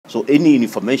So any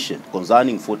information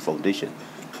concerning Food Foundation,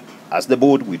 as the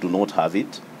board, we do not have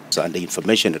it. And the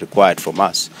information required from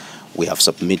us, we have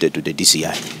submitted to the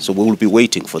DCI. So we will be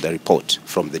waiting for the report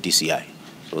from the DCI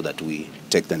so that we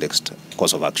take the next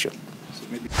course of action. So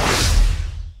maybe the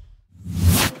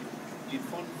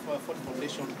Food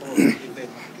Foundation or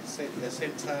the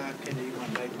Center Kenya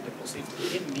Human Rights deposit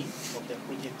any of their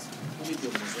projects with the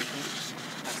organization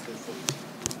as the fund.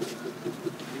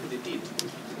 If they did,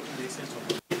 they said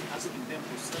asking them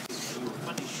to satisfy your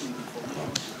furnish information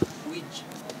which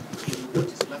what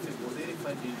is laughable was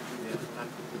verified into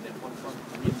their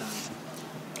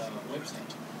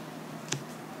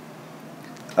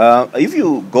website. If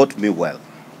you got me well,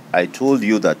 I told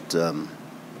you that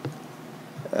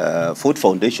Food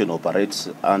Foundation operates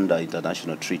under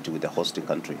international treaty with the hosting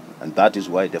country, and that is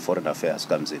why the foreign affairs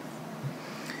comes in.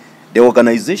 The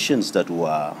organizations that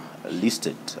were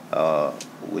listed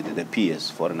with the PS,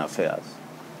 foreign affairs,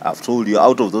 I've told you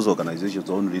out of those organizations,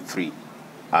 only 3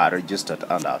 are registered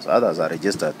under us. Others are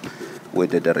registered with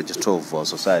the deregister of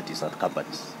societies and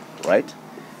companies, right?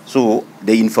 So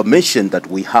the information that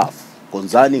we have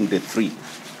concerning the 3,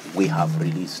 we have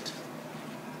released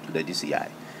to the DCI.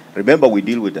 Remember, we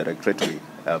deal with the regulatory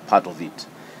part of it.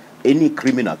 Any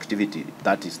criminal activity,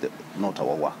 that is not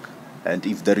our work. And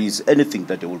if there is anything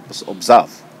that they will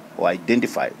observe or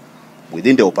identify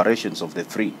within the operations of the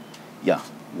 3, yeah,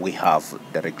 we have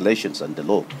the regulations and the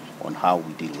law on how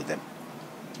we deal with them.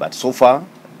 But so far,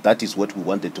 that is what we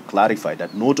wanted to clarify,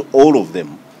 that not all of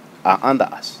them are under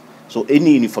us. So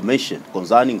any information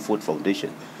concerning Food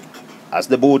Foundation, as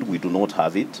the board, we do not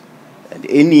have it. And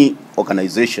any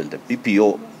organization, the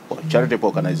PBO or charitable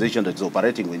organization that is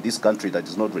operating in this country that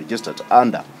is not registered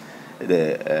under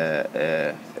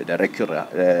the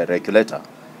regulator,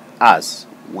 as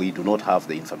we do not have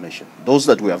the information. Those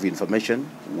that we have information,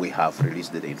 we have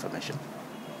released the information.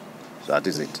 So that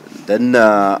is it. Then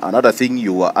another thing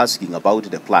you were asking about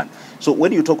the plan. So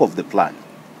when you talk of the plan,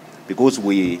 because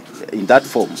in that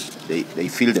form, they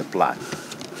fill the plan,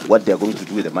 what they're going to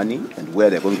do with the money and where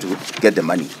they're going to get the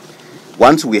money.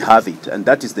 Once we have it, and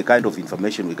that is the kind of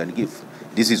information we can give,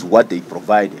 this is what they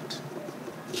provided,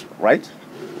 right?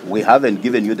 We haven't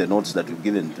given you the notes that we've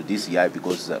given to DCI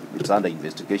because it's under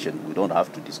investigation. We don't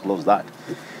have to disclose that.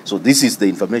 So this is the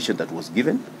information that was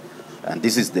given, and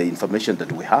this is the information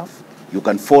that we have. You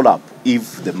can follow up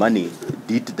if the money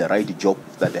did the right job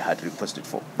that they had requested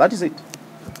for. That is it.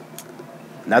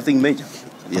 Nothing major.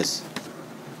 Yes.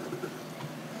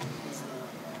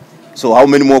 So how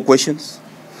many more questions?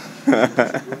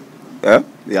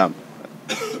 Yeah?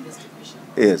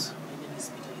 Yes.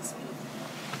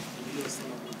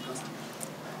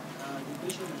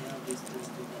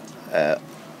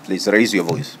 Please raise your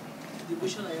voice. The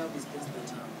question I have is this,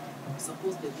 that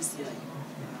suppose the DCI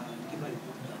give a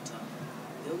report that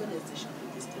the organization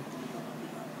registered in your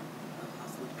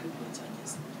have got criminal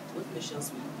charges. What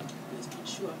measures will you put in place to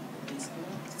ensure there is no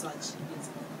such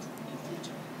incident in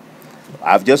future?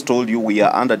 I've just told you we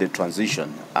are under the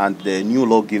transition, and the new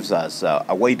law gives us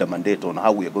a wider mandate on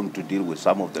how we are going to deal with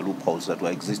some of the loopholes that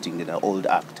were existing in the old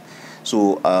act.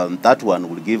 So that one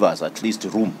will give us at least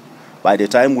room. By the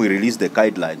time we release the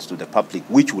guidelines to the public,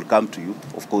 which will come to you,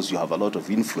 of course, you have a lot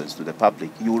of influence to the public.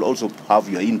 You will also have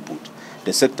your input.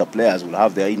 The sector players will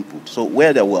have their input. So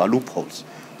where there were loopholes,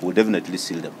 we'll definitely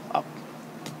seal them up.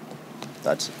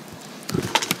 That's it.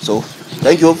 So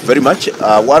thank you very much.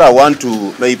 What I want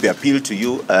to maybe appeal to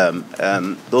you,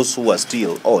 those who are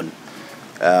still on,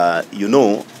 you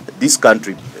know, this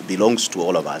country belongs to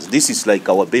all of us. This is like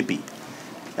our baby.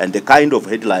 And the kind of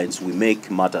headlines we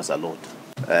make matters a lot.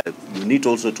 You need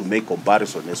also to make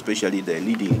comparison, especially the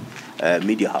leading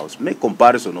media house. Make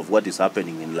comparison of what is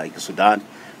happening in like Sudan.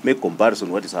 Make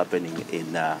comparison what is happening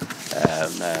in a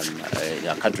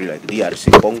country like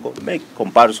DRC, Congo. Make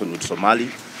comparison with Somali.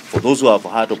 For those who have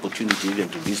had opportunity even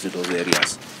to visit those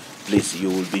areas, please, you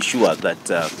will be sure that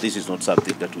this is not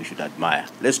something that we should admire.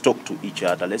 Let's talk to each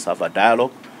other. Let's have a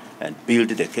dialogue and build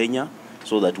the Kenya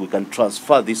so that we can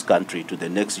transfer this country to the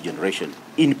next generation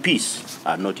in peace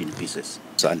and not in pieces.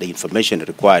 And the information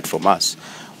required from us,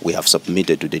 we have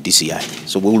submitted to the DCI.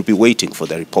 So we will be waiting for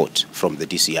the report from the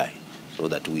DCI so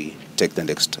that we take the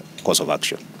next course of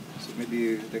action. So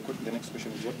maybe the next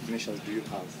question is, what measures do you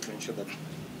have to ensure that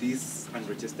these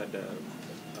unregistered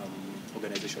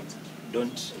organizations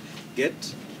don't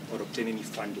get or obtain any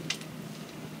funding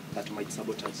that might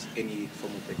sabotage any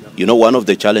form of the government? You know, one of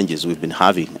the challenges we've been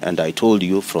having, and I told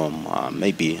you from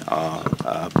maybe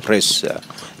press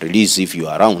release if you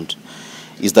are around,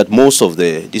 is that most of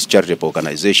these charitable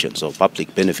organizations or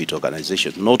public benefit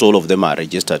organizations, not all of them are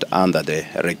registered under the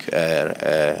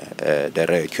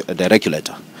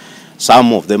regulator.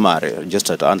 Some of them are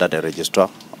registered under the registrar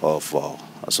of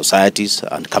societies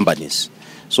and companies.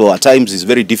 So at times it's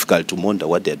very difficult to monitor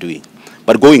what they're doing.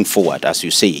 But going forward, as you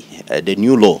say, the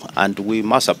new law, and we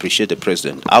must appreciate the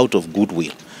President out of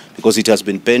goodwill, because it has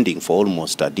been pending for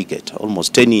almost a decade,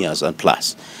 almost 10 years and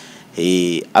plus.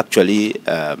 He actually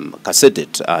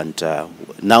cassetted, and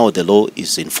now the law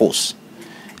is in force.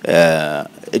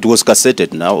 It was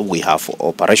cassetted, now we have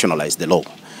operationalized the law.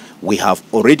 We have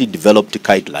already developed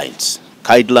guidelines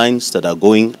that are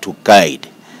going to guide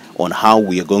on how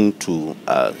we are going to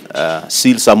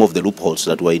seal some of the loopholes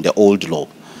that were in the old law.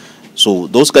 So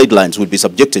those guidelines will be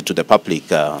subjected to the public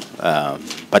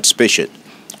participation.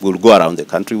 We'll go around the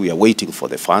country. We are waiting for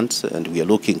the funds, and we are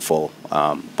looking for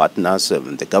partners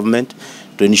in the government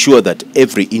to ensure that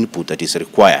every input that is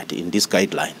required in these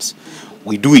guidelines,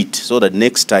 we do it so that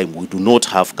next time we do not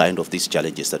have kind of these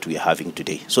challenges that we are having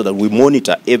today, so that we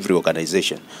monitor every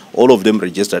organization, all of them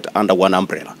registered under one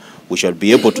umbrella. We shall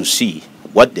be able to see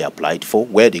what they applied for,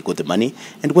 where they got the money,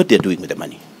 and what they're doing with the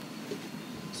money.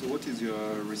 So what is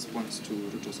your response to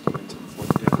Ruto's comment for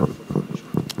the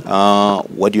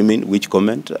what do you mean? Which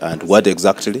comment? And what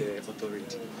exactly? As the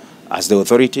authority. As the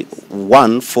authority,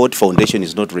 one, Ford Foundation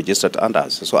is not registered under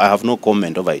us, so I have no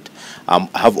comment over it. I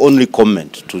have only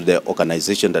comment to the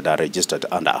organization that are registered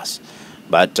under us.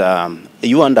 But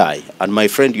you and I, and my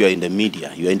friend, you are in the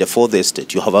media, you are in the fourth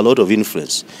estate, you have a lot of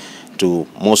influence to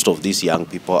most of these young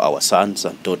people, our sons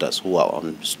and daughters who are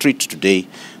on the street today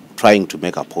trying to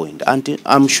make a point. And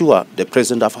I'm sure the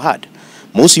President have heard.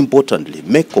 Most importantly,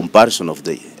 make comparison of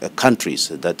the countries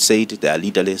that said they are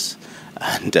leaderless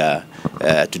and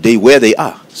today where they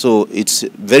are. So it's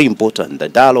very important. The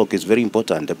dialogue is very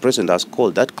important. The President has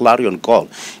called that clarion call.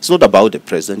 It's not about the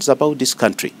President, it's about this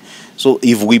country. So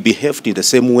if we behaved in the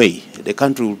same way, the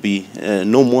country will be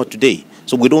no more today.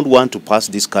 So we don't want to pass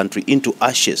this country into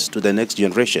ashes to the next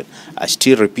generation. I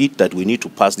still repeat that we need to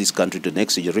pass this country to the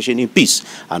next generation in peace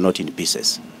and not in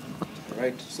pieces.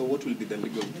 Right. So what will be the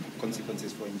legal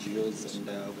consequences for NGOs and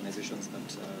organizations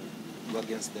that go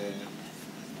against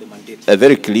the mandate?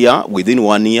 Very clear. Within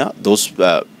 1 year, those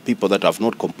people that have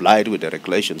not complied with the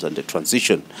regulations and the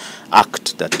Transition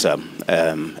Act that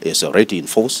is already in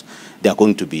force, they are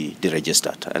going to be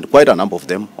deregistered. And quite a number of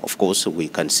them, of course, we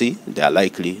can see they are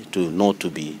likely to not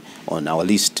to be on our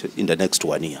list in the next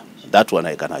 1 year. That one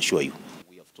I can assure you.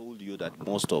 That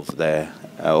most of the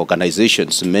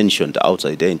organizations mentioned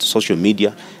outside there in social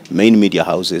media, main media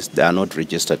houses, they are not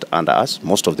registered under us.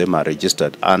 Most of them are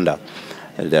registered under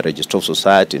the Register of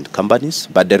Society and companies,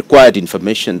 but the required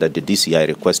information that the DCI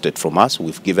requested from us,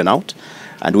 we've given out,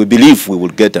 and we believe we will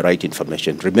get the right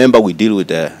information. Remember, we deal with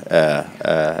the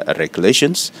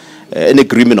regulations, any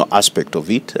criminal aspect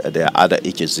of it, there are other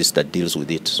agencies that deals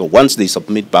with it. So once they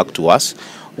submit back to us,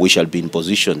 we shall be in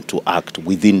position to act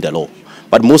within the law.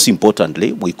 But most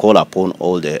importantly, we call upon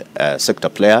all the sector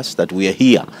players that we are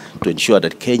here to ensure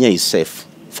that Kenya is safe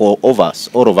for all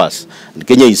of us, and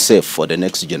Kenya is safe for the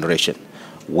next generation.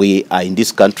 We are in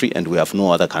this country and we have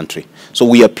no other country. So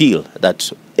we appeal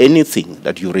that anything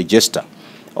that you register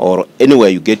or anywhere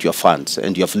you get your funds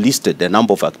and you have listed the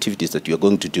number of activities that you are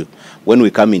going to do, when we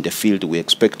come in the field, we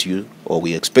expect you, or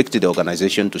we expect the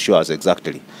organization to show us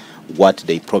exactly what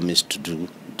they promised to do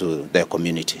to their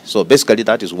community. So basically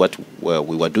that is what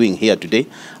we were doing here today,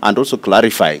 and also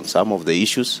clarifying some of the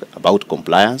issues about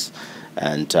compliance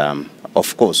and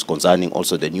of course concerning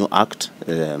also the new act,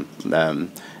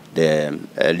 the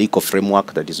legal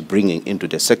framework that is bringing into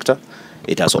the sector.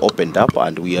 It has opened up,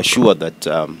 and we are sure that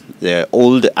the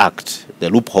old act, the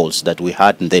loopholes that we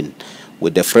had then,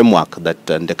 with the framework that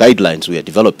and the guidelines we are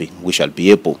developing, we shall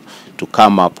be able to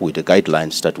come up with the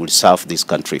guidelines that will serve this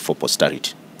country for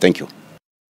posterity. Thank you.